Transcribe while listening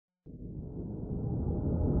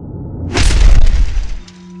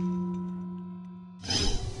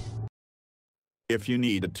If you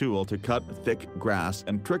need a tool to cut thick grass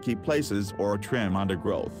in tricky places or trim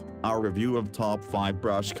undergrowth, our review of top 5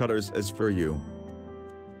 brush cutters is for you.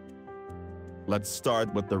 Let's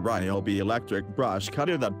start with the Ryobi electric brush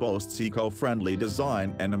cutter that boasts eco-friendly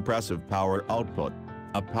design and impressive power output.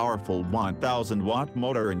 A powerful 1000-watt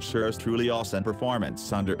motor ensures truly awesome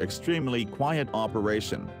performance under extremely quiet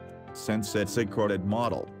operation. Since it's a corded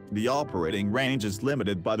model, the operating range is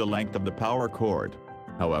limited by the length of the power cord.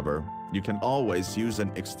 However, you can always use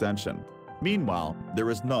an extension. Meanwhile, there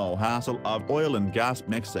is no hassle of oil and gas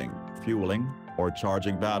mixing, fueling, or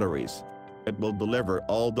charging batteries. It will deliver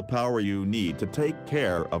all the power you need to take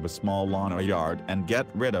care of a small lawn or yard and get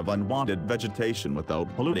rid of unwanted vegetation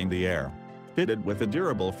without polluting the air. Fitted with a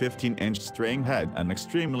durable 15-inch string head and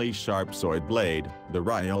extremely sharp sword blade, the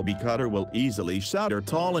Ryobi cutter will easily shatter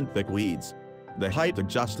tall and thick weeds. The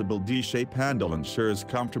height-adjustable D-shape handle ensures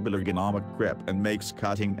comfortable ergonomic grip and makes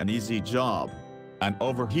cutting an easy job. An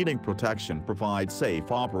overheating protection provides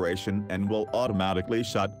safe operation and will automatically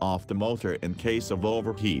shut off the motor in case of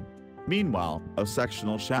overheat. Meanwhile, a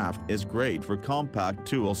sectional shaft is great for compact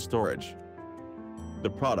tool storage. The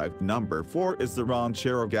product number 4 is the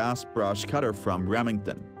Ranchero gas brush cutter from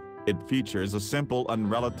Remington. It features a simple and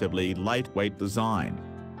relatively lightweight design.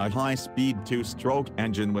 A high-speed 2-stroke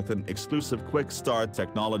engine with an exclusive quick-start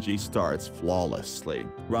technology starts flawlessly,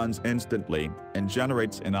 runs instantly, and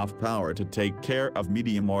generates enough power to take care of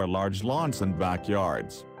medium or large lawns and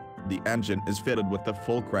backyards. The engine is fitted with a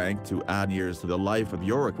full crank to add years to the life of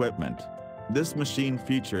your equipment. This machine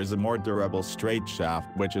features a more durable straight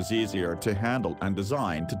shaft which is easier to handle and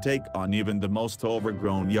designed to take on even the most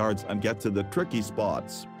overgrown yards and get to the tricky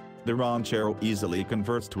spots. The Ranchero easily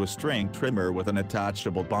converts to a string trimmer with an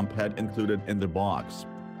attachable bump head included in the box.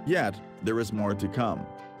 Yet, there is more to come.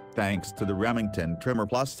 Thanks to the Remington Trimmer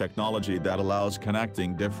Plus technology that allows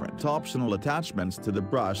connecting different optional attachments to the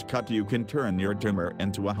brush cut, you can turn your trimmer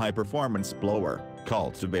into a high-performance blower,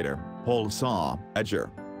 cultivator, hole saw,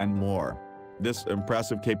 edger, and more. This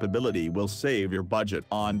impressive capability will save your budget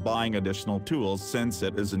on buying additional tools since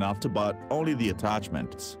it is enough to buy only the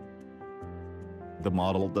attachments. The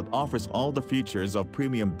model that offers all the features of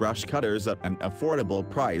premium brush cutters at an affordable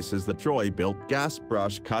price is the Troy-built gas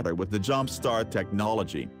brush cutter with the Jumpstart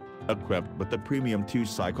technology. Equipped with the premium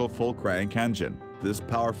 2-cycle full-crank engine, this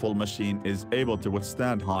powerful machine is able to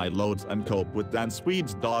withstand high loads and cope with dense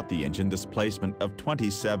weeds. The engine displacement of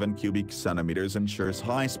 27 cubic centimeters ensures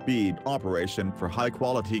high-speed operation for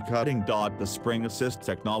high-quality cutting. The spring assist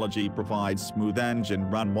technology provides smooth engine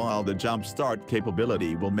run, while the jump start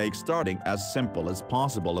capability will make starting as simple as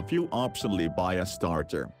possible if you optionally buy a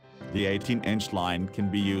starter. The 18-inch line can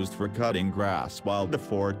be used for cutting grass, while the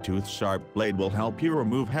 4-tooth sharp blade will help you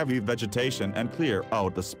remove heavy vegetation and clear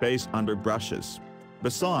out the space under brushes.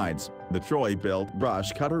 Besides, the Troy-built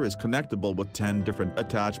brush cutter is connectable with 10 different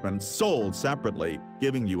attachments sold separately,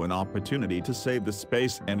 giving you an opportunity to save the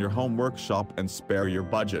space in your home workshop and spare your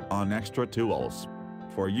budget on extra tools.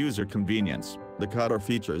 For user convenience, the cutter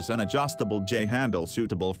features an adjustable J-handle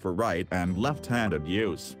suitable for right and left-handed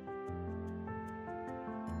use.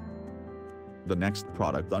 The next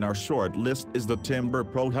product on our short list is the Timber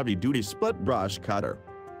Pro Heavy-Duty Split Brush Cutter.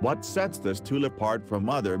 What sets this tool apart from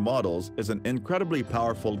other models is an incredibly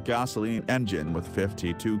powerful gasoline engine with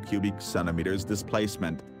 52 cubic centimeters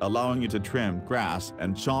displacement, allowing you to trim grass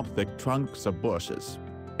and chop thick trunks of bushes.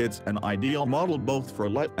 It's an ideal model both for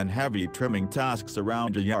light and heavy trimming tasks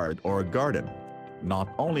around a yard or garden. Not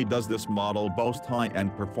only does this model boast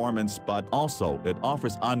high-end performance, but also it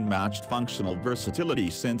offers unmatched functional versatility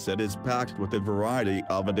since it is packed with a variety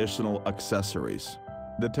of additional accessories.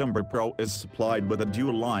 The Timber Pro is supplied with a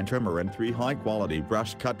dual-line trimmer and 3 high-quality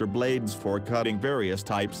brush cutter blades for cutting various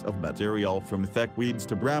types of material from thick weeds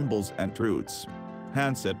to brambles and roots.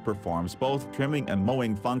 Hence, it performs both trimming and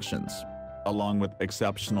mowing functions. Along with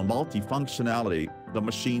exceptional multifunctionality, the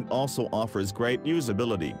machine also offers great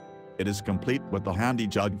usability. It is complete with a handy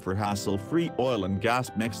jug for hassle-free oil and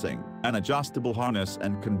gas mixing, an adjustable harness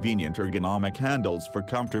and convenient ergonomic handles for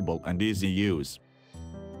comfortable and easy use.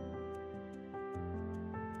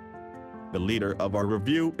 The leader of our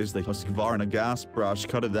review is the Husqvarna gas brush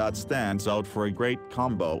cutter that stands out for a great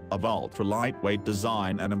combo of ultra-lightweight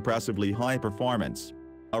design and impressively high performance.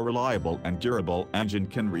 A reliable and durable engine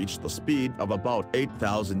can reach the speed of about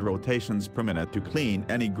 8,000 rotations per minute to clean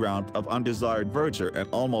any ground of undesired verdure in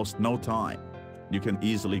almost no time. You can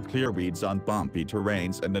easily clear weeds on bumpy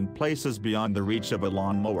terrains and in places beyond the reach of a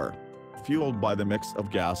lawnmower. fueled by the mix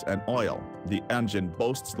of gas and oil. The engine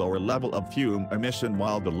boasts lower level of fume emission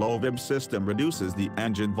while the low vib system reduces the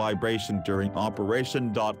engine vibration during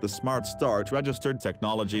operation. The Smart Start registered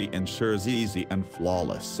technology ensures easy and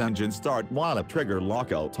flawless engine start while a trigger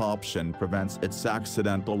lockout option prevents its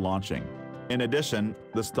accidental launching. In addition,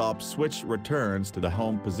 the stop switch returns to the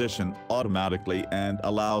home position automatically and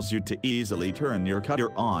allows you to easily turn your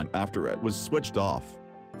cutter on after it was switched off.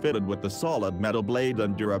 Fitted with the solid metal blade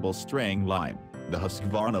and durable string line, the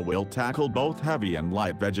Husqvarna will tackle both heavy and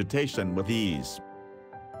light vegetation with ease.